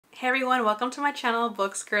Hey everyone, welcome to my channel,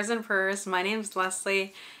 Books, Gurrs, and Purrs. My name is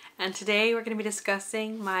Leslie, and today we're going to be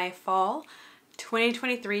discussing my Fall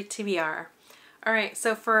 2023 TBR. Alright,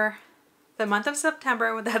 so for the month of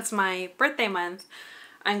September, that's my birthday month,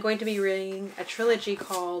 I'm going to be reading a trilogy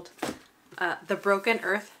called the Broken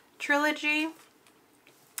Earth Trilogy.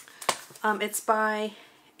 It's by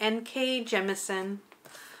N.K. Jemisin.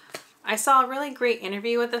 I saw a really great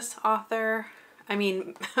interview with this author. I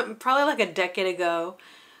mean, probably like a decade ago.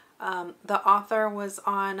 The author was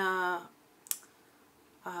on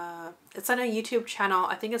it's on a YouTube channel.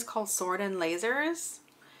 I think it's called Sword and Lasers,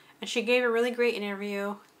 and she gave a really great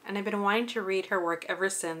interview, and I've been wanting to read her work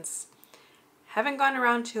ever since. Haven't gotten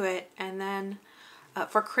around to it, and then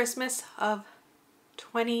for Christmas of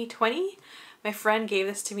 2020, my friend gave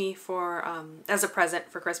this to me for as a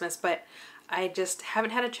present for Christmas, but I just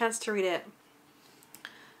haven't had a chance to read it.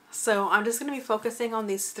 So I'm just going to be focusing on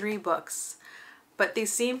these 3 books. But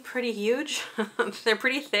these seem pretty huge. They're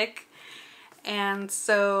pretty thick. And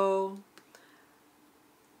so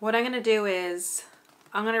what I'm going to do is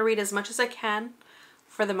I'm going to read as much as I can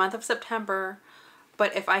for the month of September.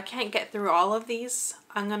 But if I can't get through all of these,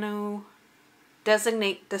 I'm going to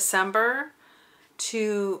designate December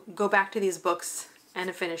to go back to these books and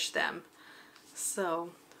to finish them.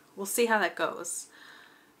 So we'll see how that goes.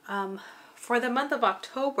 For the month of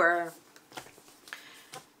October...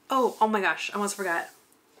 Oh my gosh, I almost forgot.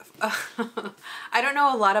 I don't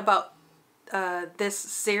know a lot about this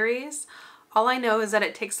series. All I know is that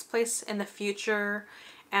it takes place in the future,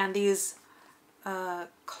 and these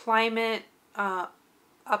climate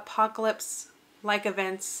apocalypse-like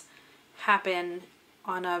events happen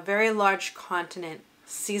on a very large continent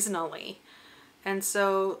seasonally. And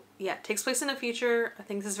so, yeah, it takes place in the future. I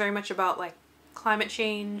think this is very much about like climate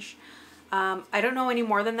change. I don't know any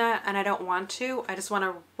more than that, and I don't want to. I just want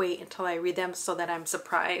to wait until I read them so that I'm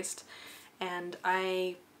surprised. And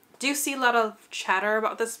I do see a lot of chatter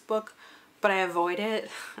about this book, but I avoid it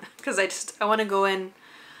because I want to go in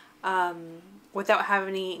without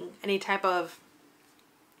having any type of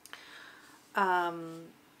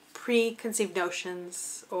preconceived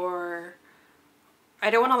notions, or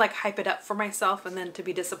I don't want to like hype it up for myself and then to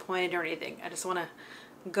be disappointed or anything. I just want to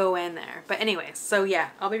go in there. But anyways, so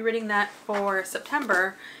yeah, I'll be reading that for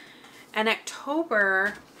September. And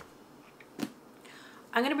October,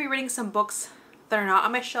 I'm going to be reading some books that are not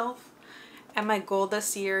on my shelf. And my goal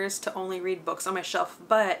this year is to only read books on my shelf.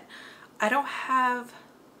 But I don't have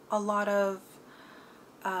a lot of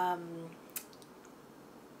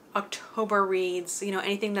October reads, you know,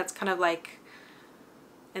 anything that's kind of like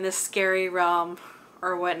in the scary realm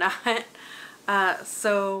or whatnot.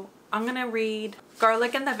 So I'm going to read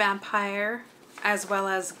Garlic and the Vampire, as well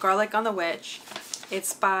as Garlic on the Witch.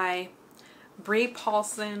 It's by Bree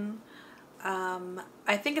Paulsen.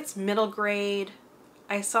 I think it's middle grade.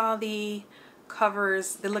 I saw the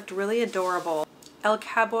covers. They looked really adorable. El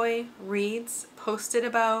Cowboy Reads posted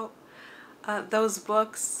about those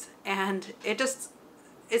books, and it's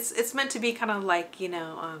meant to be kind of like, you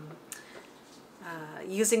know,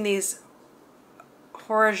 using these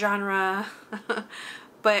horror genre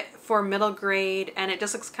but for middle grade, and it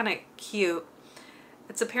just looks kind of cute.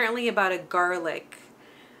 It's apparently about a garlic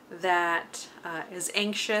that is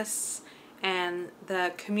anxious, and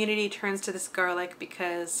the community turns to this garlic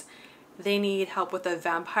because they need help with a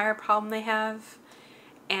vampire problem they have.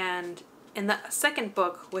 And in the second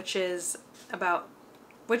book, which is about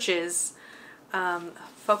witches,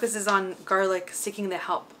 focuses on garlic seeking the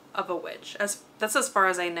help of a witch. That's as far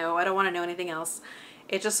as I know. I don't want to know anything else.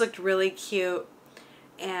 It just looked really cute.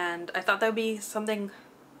 And I thought that would be something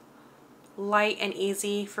light and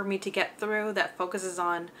easy for me to get through that focuses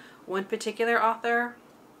on one particular author,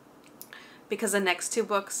 because the next 2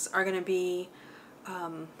 books are going to be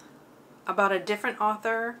about a different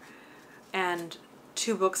author, and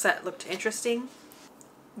 2 books that looked interesting.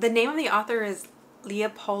 The name of the author is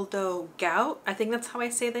Leopoldo Gout. I think that's how I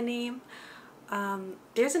say the name.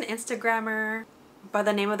 There's an Instagrammer by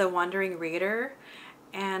the name of The Wandering Reader,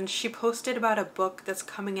 and she posted about a book that's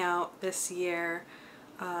coming out this year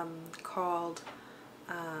called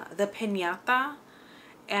The Piñata,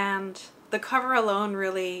 and the cover alone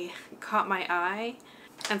really caught my eye.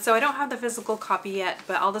 And so I don't have the physical copy yet,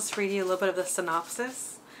 but I'll just read you a little bit of the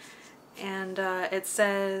synopsis. And it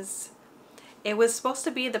says, "It was supposed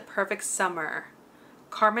to be the perfect summer.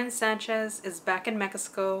 Carmen Sanchez is back in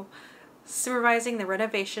Mexico supervising the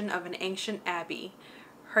renovation of an ancient abbey.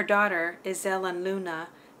 Her daughter, Isel and Luna,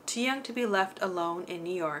 too young to be left alone in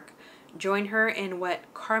New York, join her in what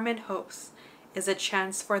Carmen hopes is a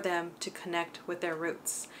chance for them to connect with their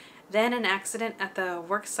roots. Then an accident at the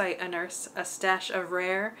worksite unearths a stash of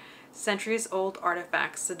rare, centuries-old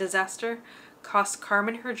artifacts. The disaster cost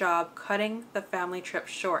Carmen her job, cutting the family trip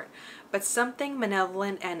short. But something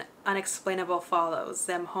malevolent and unexplainable follows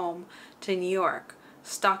them home to New York,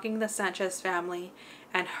 stalking the Sanchez family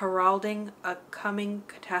and heralding a coming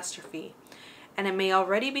catastrophe. And it may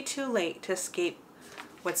already be too late to escape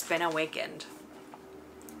what's been awakened.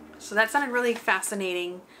 So that sounded really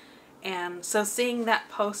fascinating. And so seeing that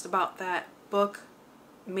post about that book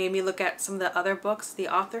made me look at some of the other books the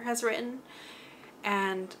author has written.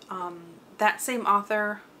 And that same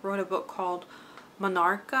author wrote a book called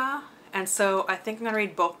Monarcha. And so I think I'm going to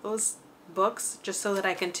read both those books just so that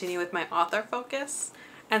I continue with my author focus.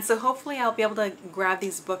 And so hopefully I'll be able to grab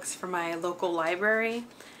these books from my local library.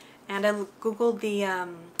 And I googled the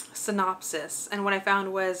synopsis, and what I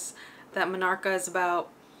found was that Monarcha is about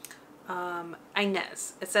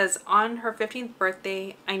Inez. It says, on her 15th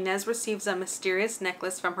birthday, Inez receives a mysterious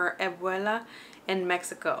necklace from her abuela in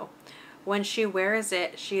Mexico. When she wears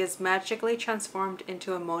it, she is magically transformed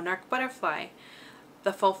into a monarch butterfly,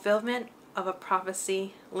 the fulfillment of a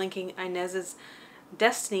prophecy linking Inez's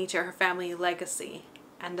destiny to her family legacy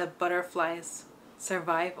and the butterfly's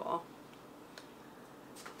survival.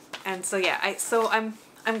 And so yeah,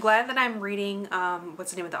 I'm glad that I'm reading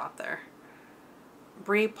what's the name of the author?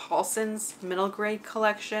 Bree Paulsen's middle grade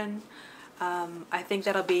collection. I think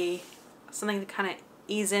that'll be something to kind of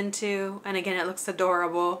ease into, and again, it looks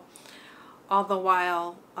adorable. All the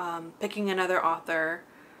while picking another author,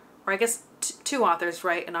 or I guess two authors,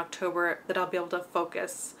 right, in October, that I'll be able to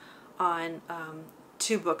focus on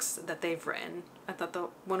two books that they've written. I thought the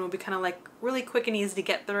one would be kind of like really quick and easy to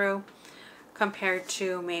get through, compared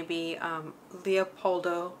to maybe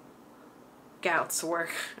Leopoldo Gout's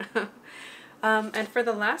work. And for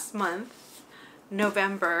the last month,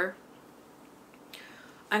 November,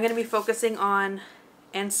 I'm going to be focusing on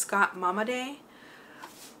and Scott Momaday,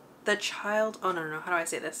 The Child, oh no, how do I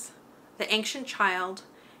say this? The Ancient Child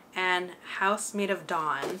and House Made of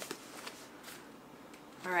Dawn.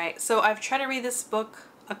 Alright, so I've tried to read this book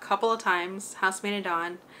a couple of times, House Made of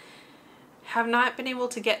Dawn. Have not been able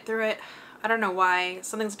to get through it. I don't know why.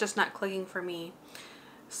 Something's just not clicking for me.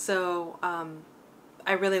 So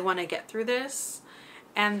I really want to get through this.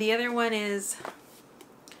 And the other one is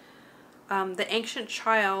The Ancient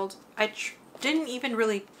Child. I didn't even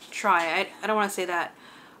really try. I don't want to say that.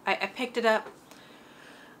 I picked it up,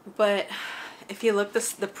 but if you look,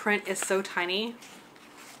 the print is so tiny.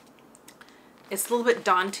 It's a little bit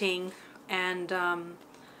daunting, and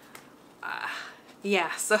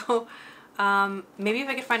yeah, so maybe if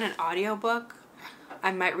I could find an audiobook,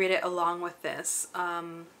 I might read it along with this,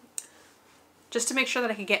 just to make sure that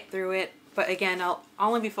I can get through it. But again, I'll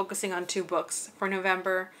only be focusing on 2 books for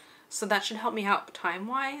November, so that should help me out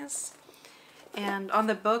time-wise. And on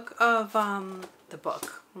the book of, what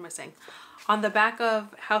am I saying? On the back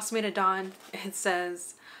of House Made of Dawn, it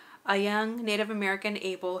says, a young Native American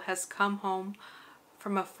Abel has come home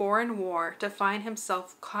from a foreign war to find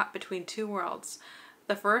himself caught between 2 worlds.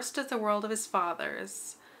 The first is the world of his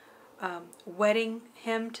fathers, wedding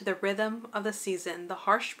him to the rhythm of the season, the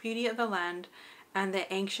harsh beauty of the land, and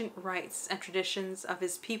the ancient rites and traditions of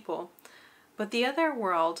his people. But the other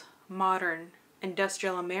world, modern,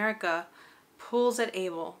 industrial America, pulls at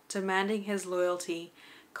Abel, demanding his loyalty,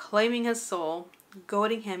 claiming his soul,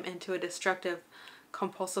 goading him into a destructive,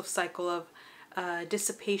 compulsive cycle of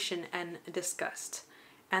dissipation and disgust.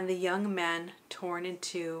 And the young man, torn in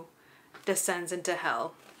two, descends into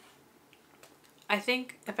hell. I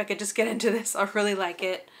think if I could just get into this, I'll really like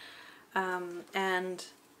it. And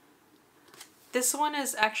this one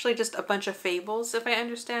is actually just a bunch of fables, if I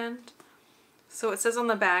understand. So it says on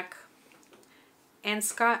the back, and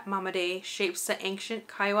Scott Momaday shapes the ancient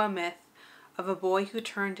Kiowa myth of a boy who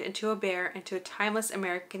turned into a bear into a timeless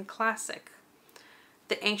American classic.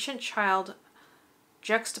 The Ancient Child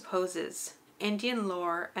juxtaposes Indian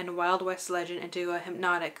lore and Wild West legend into a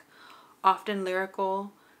hypnotic, often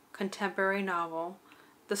lyrical, contemporary novel.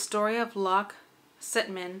 The story of Locke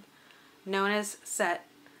Setman, known as Set,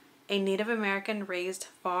 a Native American raised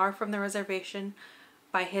far from the reservation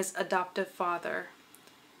by his adoptive father.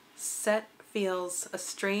 Set feels a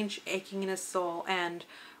strange aching in his soul and,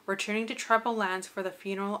 returning to tribal lands for the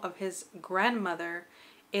funeral of his grandmother,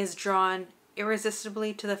 is drawn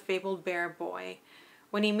irresistibly to the fabled bear boy.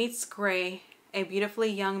 When he meets Gray, a beautifully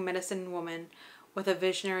young medicine woman with a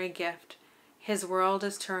visionary gift, his world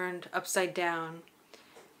is turned upside down.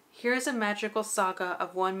 Here is a magical saga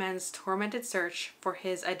of one man's tormented search for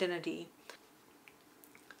his identity.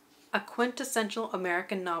 A quintessential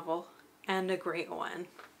American novel, and a great one.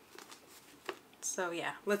 So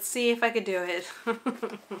yeah, let's see if I could do it.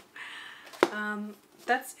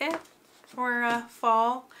 That's it for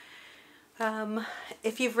fall.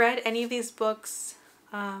 If you've read any of these books,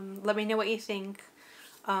 let me know what you think.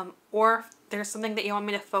 Or if there's something that you want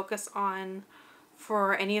me to focus on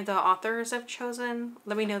for any of the authors I've chosen,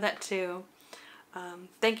 let me know that too.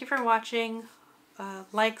 Thank you for watching.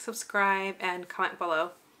 Like, subscribe, and comment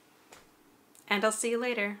below. And I'll see you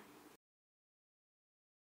later.